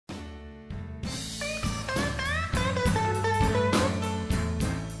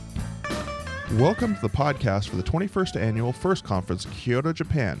Welcome to the podcast for the 21st Annual FIRST Conference, Kyoto,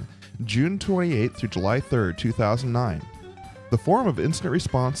 Japan, June 28th through July 3rd, 2009. The Forum of Incident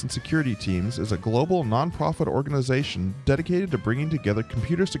Response and Security Teams is a global nonprofit organization dedicated to bringing together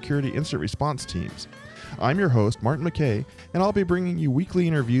computer security incident response teams. I'm your host, Martin McKay, and I'll be bringing you weekly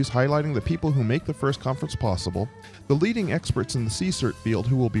interviews highlighting the people who make the FIRST Conference possible, the leading experts in the CSIRT field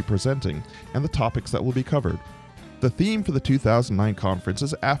who will be presenting, and the topics that will be covered. The theme for the 2009 conference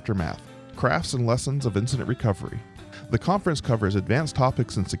is Aftermath, Crafts and Lessons of Incident Recovery. The conference covers advanced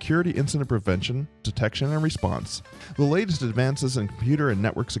topics in security incident prevention, detection, and response, the latest advances in computer and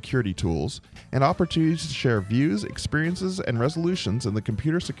network security tools, and opportunities to share views, experiences, and resolutions in the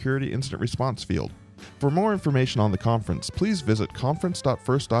computer security incident response field. For more information on the conference, please visit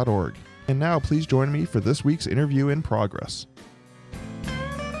conference.first.org. And now please join me for this week's interview in progress.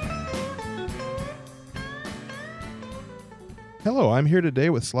 Hello, I'm here today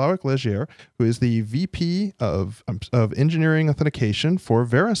with Slavik Legier, who is the VP of Engineering Authentication for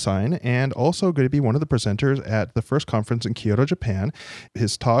VeriSign and also going to be one of the presenters at the FIRST Conference in Kyoto, Japan.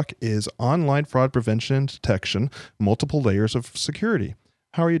 His talk is Online Fraud Prevention and Detection, Multiple Layers of Security.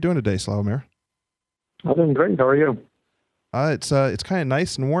 How are you doing today, Slavomir? I'm doing great. How are you? It's kind of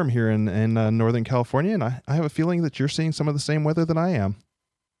nice and warm here in Northern California, and I have a feeling that you're seeing some of the same weather that I am.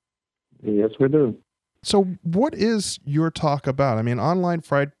 Yes, we do. So what is your talk about? I mean, online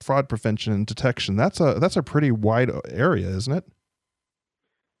fraud prevention and detection, that's a pretty wide area, isn't it?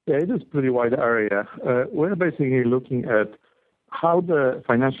 Yeah, it is a pretty wide area. We're basically looking at how the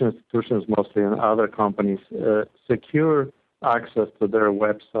financial institutions mostly and other companies secure access to their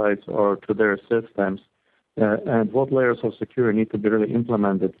websites or to their systems, and what layers of security need to be really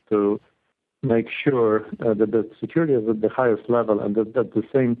implemented to make sure that the security is at the highest level and that at the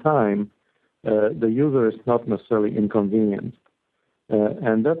same time the user is not necessarily inconvenienced.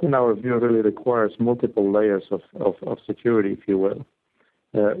 And that, in our view, really requires multiple layers of security, if you will.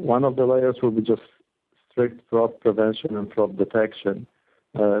 One of the layers will be just strict fraud prevention and fraud detection.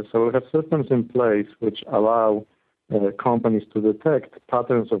 So we have systems in place which allow companies to detect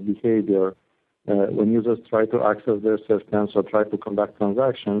patterns of behavior when users try to access their systems or try to conduct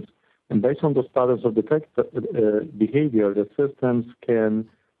transactions. And based on those patterns of behavior, the systems can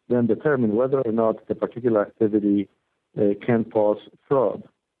then determine whether or not the particular activity can cause fraud.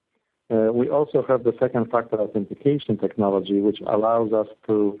 We also have the second-factor authentication technology, which allows us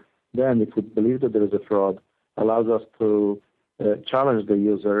to then, if we believe that there is a fraud, allows us to challenge the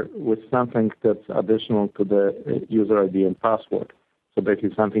user with something that's additional to the user ID and password. So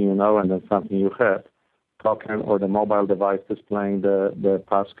basically something you know and then something you have, token or the mobile device displaying the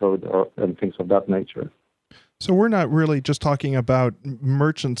passcode and things of that nature. So we're not really just talking about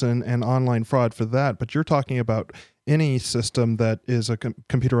merchants and online fraud for that, but you're talking about any system that is a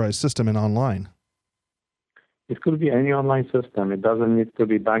computerized system and online. It could be any online system. It doesn't need to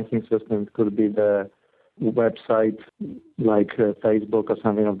be banking system. It could be the website like Facebook or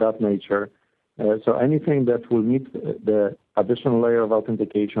something of that nature. So anything that will need the additional layer of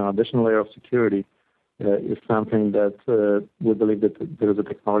authentication, additional layer of security, is something that we believe that there is a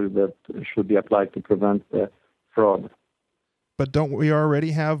technology that should be applied to prevent fraud. But don't we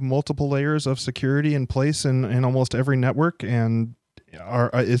already have multiple layers of security in place in almost every network? And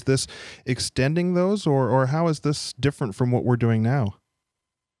is this extending those, or how is this different from what we're doing now?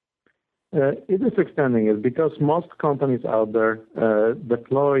 It is extending it because most companies out there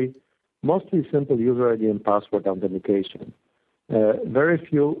deploy mostly simple user ID and password authentication. Very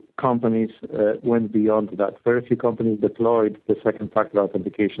few companies went beyond that. Very few companies deployed the second-factor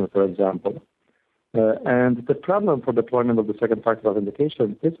authentication, for example. And the problem for deployment of the second-factor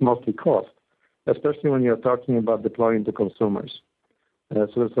authentication is mostly cost, especially when you're talking about deploying to consumers. So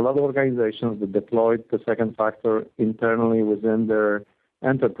there's a lot of organizations that deployed the second factor internally within their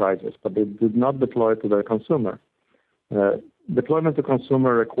enterprises, but they did not deploy it to their consumer. Deployment to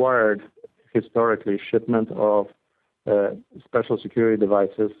consumer required historically shipment of special security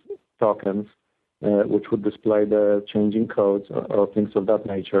devices, tokens, which would display the changing codes or things of that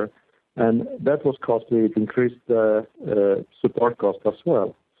nature. And that was costly. It increased the support cost as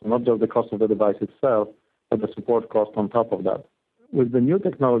well. So not just the cost of the device itself, but the support cost on top of that. With the new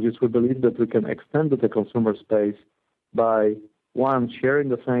technologies, we believe that we can extend the consumer space by, one, sharing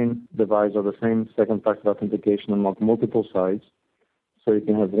the same device or the same second-factor authentication among multiple sites. So you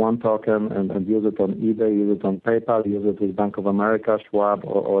can have one token and use it on eBay, use it on PayPal, use it with Bank of America, Schwab,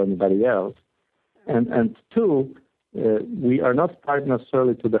 or anybody else. And two, we are not tied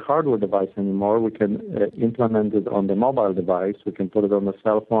necessarily to the hardware device anymore. We can implement it on the mobile device. We can put it on the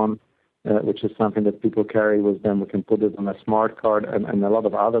cell phone, which is something that people carry with them. We can put it on a smart card and a lot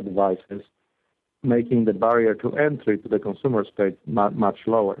of other devices. making the barrier to entry to the consumer space much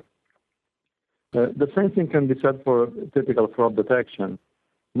lower. The same thing can be said for typical fraud detection.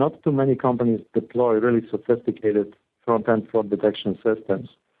 Not too many companies deploy really sophisticated front-end fraud detection systems.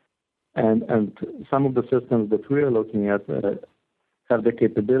 And some of the systems that we are looking at have the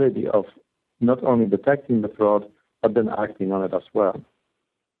capability of not only detecting the fraud, but then acting on it as well.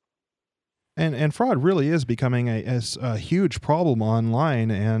 And fraud really is becoming a huge problem online,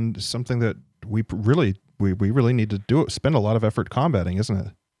 and something that we really need to spend a lot of effort combating, isn't it?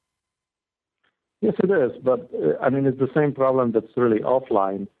 Yes, it is. But it's the same problem that's really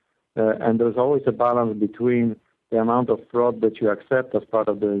offline, and there's always a balance between the amount of fraud that you accept as part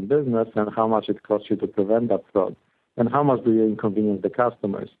of doing business and how much it costs you to prevent that fraud, and how much do you inconvenience the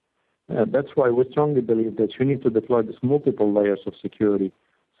customers. That's why we strongly believe that you need to deploy these multiple layers of security.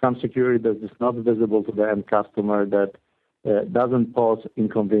 Some security that is not visible to the end customer, that doesn't pose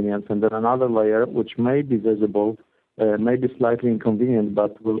inconvenience, and then another layer which may be visible, may be slightly inconvenient,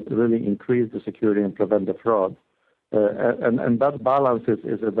 but will really increase the security and prevent the fraud. And that balance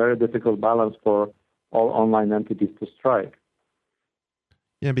is a very difficult balance for all online entities to strike.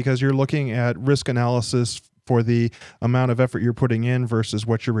 Yeah, because you're looking at risk analysis for the amount of effort you're putting in versus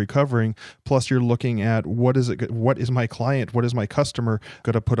what you're recovering. Plus, you're looking at what is my client, what is my customer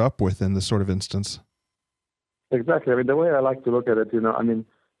going to put up with in this sort of instance. Exactly. The way I like to look at it,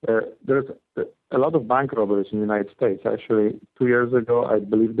 there's a lot of bank robberies in the United States. Actually, 2 years ago, I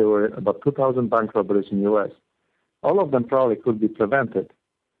believe there were about 2,000 bank robberies in the U.S. All of them probably could be prevented.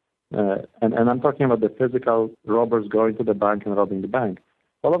 And I'm talking about the physical robbers going to the bank and robbing the bank.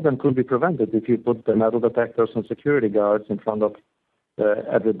 All of them could be prevented if you put the metal detectors and security guards in front of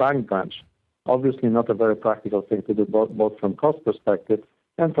every bank branch. Obviously not a very practical thing to do, both from cost perspective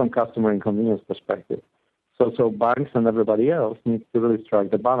and from customer inconvenience perspective. So banks and everybody else needs to really strike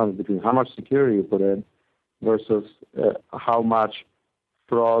the balance between how much security you put in versus how much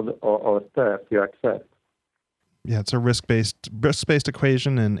fraud or theft you accept. Yeah, it's a risk-based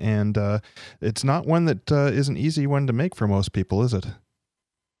equation, and it's not one that is an easy one to make for most people, is it?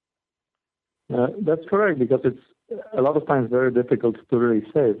 That's correct, because it's a lot of times very difficult to really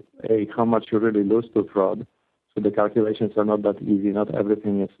say how much you really lose to fraud. So the calculations are not that easy. Not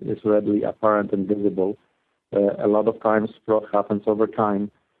everything is readily apparent and visible. A lot of times fraud happens over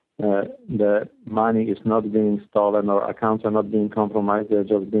time. The money is not being stolen or accounts are not being compromised. They're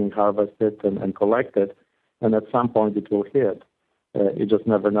just being harvested and collected. And at some point it will hit. You just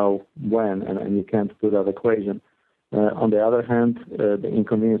never know when, and you can't do that equation. On the other hand, the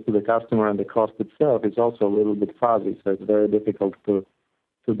inconvenience to the customer and the cost itself is also a little bit fuzzy, so it's very difficult to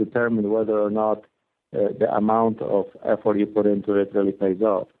determine whether or not the amount of effort you put into it really pays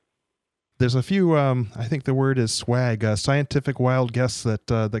off. There's a few, I think the word is swag, scientific wild guesses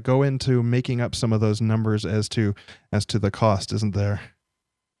that go into making up some of those numbers as to the cost, isn't there?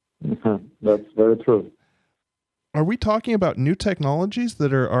 That's very true. Are we talking about new technologies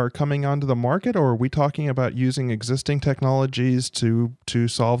that are coming onto the market, or are we talking about using existing technologies to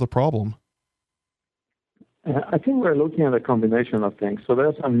solve the problem? I think we're looking at a combination of things. So there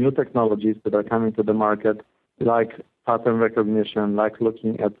are some new technologies that are coming to the market, like pattern recognition, like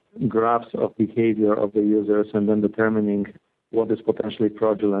looking at graphs of behavior of the users and then determining what is potentially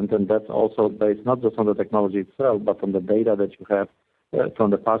fraudulent. And that's also based not just on the technology itself, but on the data that you have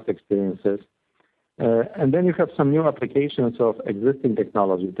from the past experiences. And then you have some new applications of existing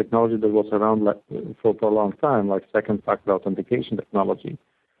technology that was around for a long time, like second-factor authentication technology,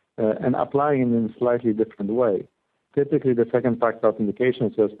 and applying it in a slightly different way. Typically, the second-factor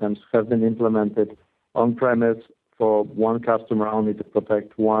authentication systems have been implemented on-premise for one customer only to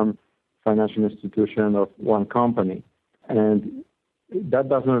protect one financial institution of one company. And that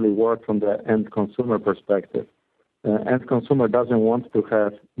doesn't really work from the end consumer perspective. End consumer doesn't want to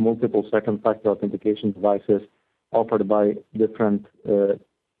have multiple second-factor authentication devices offered by different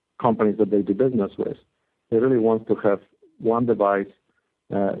companies that they do business with. They really want to have one device,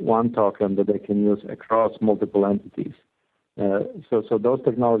 one token that they can use across multiple entities. So those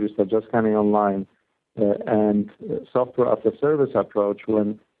technologies are just coming online, and software as a service approach,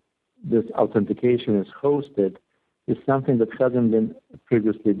 when this authentication is hosted, is something that hasn't been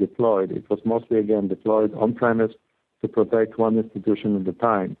previously deployed. It was mostly, again, deployed on-premise to protect one institution at a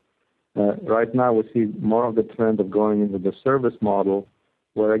time. Right now, we see more of the trend of going into the service model,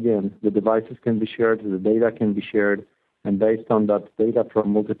 where, again, the devices can be shared, the data can be shared, and based on that data from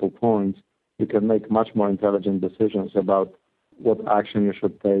multiple points, you can make much more intelligent decisions about what action you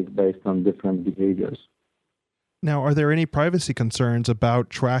should take based on different behaviors. Now, are there any privacy concerns about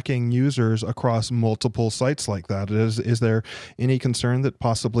tracking users across multiple sites like that? Is there any concern that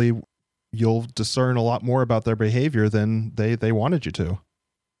possibly you'll discern a lot more about their behavior than they wanted you to.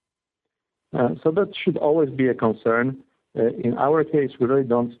 So that should always be a concern. In our case, we really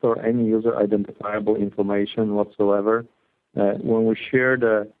don't store any user identifiable information whatsoever. When we share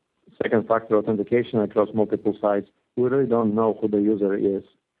the second factor authentication across multiple sites, we really don't know who the user is.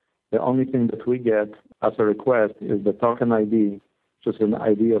 The only thing that we get as a request is the token ID, which is an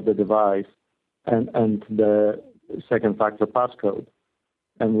ID of the device, and the second factor passcode.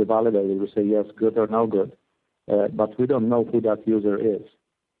 And we validate it. We say yes, good or no good. But we don't know who that user is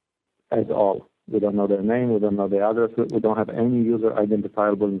at all. We don't know their name. We don't know their address. We don't have any user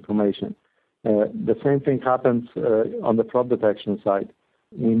identifiable information. The same thing happens on the fraud detection side.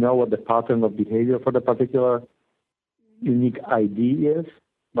 We know what the pattern of behavior for the particular unique ID is,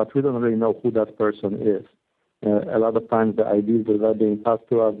 but we don't really know who that person is. A lot of times the IDs that are being passed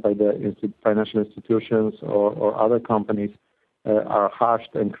to us by the financial institutions or other companies are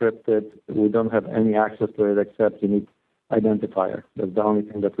hashed, encrypted. We don't have any access to it except unique identifier. That's the only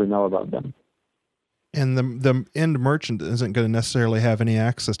thing that we know about them. And the end merchant isn't going to necessarily have any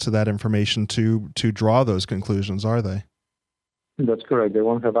access to that information to draw those conclusions, are they? That's correct. They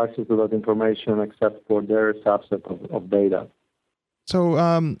won't have access to that information except for their subset of data. So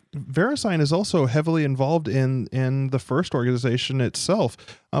VeriSign is also heavily involved in the FIRST organization itself.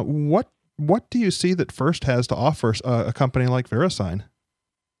 What do you see that FIRST has to offer a company like VeriSign?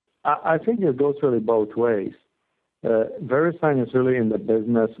 I think it goes really both ways. VeriSign is really in the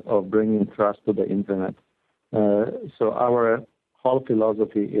business of bringing trust to the internet. So our whole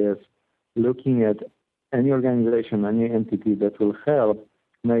philosophy is looking at any organization, any entity that will help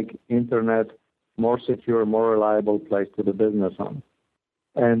make internet more secure, more reliable place to do business on.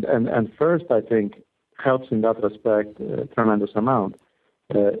 And FIRST, I think, helps in that respect a tremendous amount.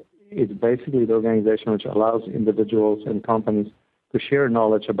 It's basically the organization which allows individuals and companies to share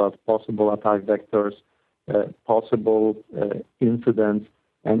knowledge about possible attack vectors, possible incidents,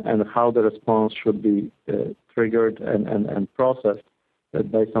 and how the response should be triggered and processed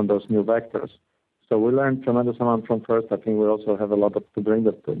based on those new vectors. So we learned tremendous amount from FIRST. I think we also have a lot to bring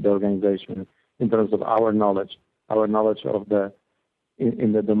to the organization in terms of our knowledge of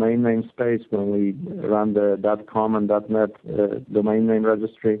in the domain name space when we run the .com and .net domain name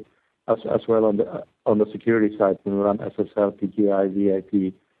registry, as well on the security side when we run SSL, PKI,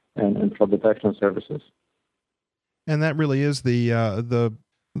 VIP, and fraud detection services. And that really is the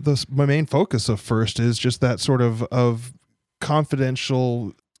main focus of FIRST, is just that sort of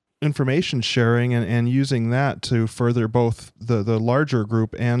confidential information sharing and using that to further both the larger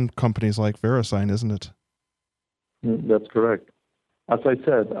group and companies like VeriSign, isn't it? That's correct. As I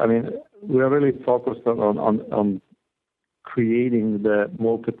said, I mean, we are really focused on creating the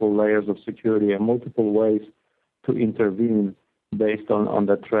multiple layers of security and multiple ways to intervene based on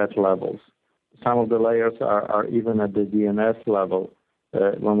the threat levels. Some of the layers are even at the DNS level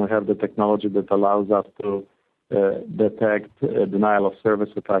when we have the technology that allows us to detect denial of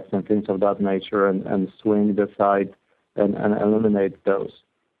service attacks and things of that nature and swing the site and eliminate those.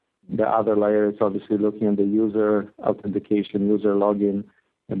 The other layer is obviously looking at the user authentication, user login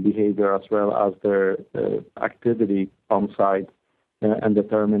and behavior, as well as their activity on site and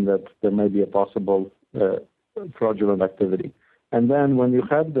determine that there may be a possible fraudulent activity. And then when you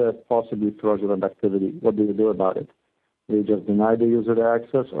have the possibly fraudulent activity, what do you do about it? Do you just deny the user the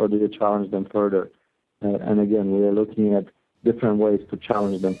access, or do you challenge them further? And again, we are looking at different ways to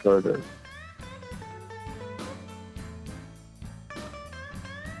challenge them further.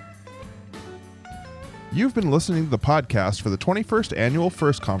 You've been listening to the podcast for the 21st Annual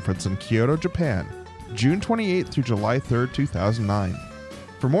FIRST Conference in Kyoto, Japan, June 28th through July 3rd, 2009.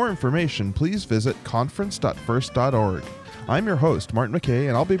 For more information, please visit conference.first.org. I'm your host, Martin McKay,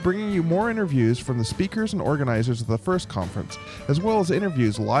 and I'll be bringing you more interviews from the speakers and organizers of the FIRST Conference, as well as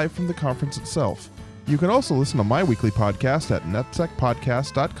interviews live from the conference itself. You can also listen to my weekly podcast at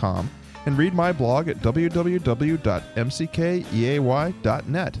netsecpodcast.com and read my blog at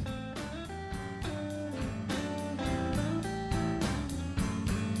www.mckeyay.net.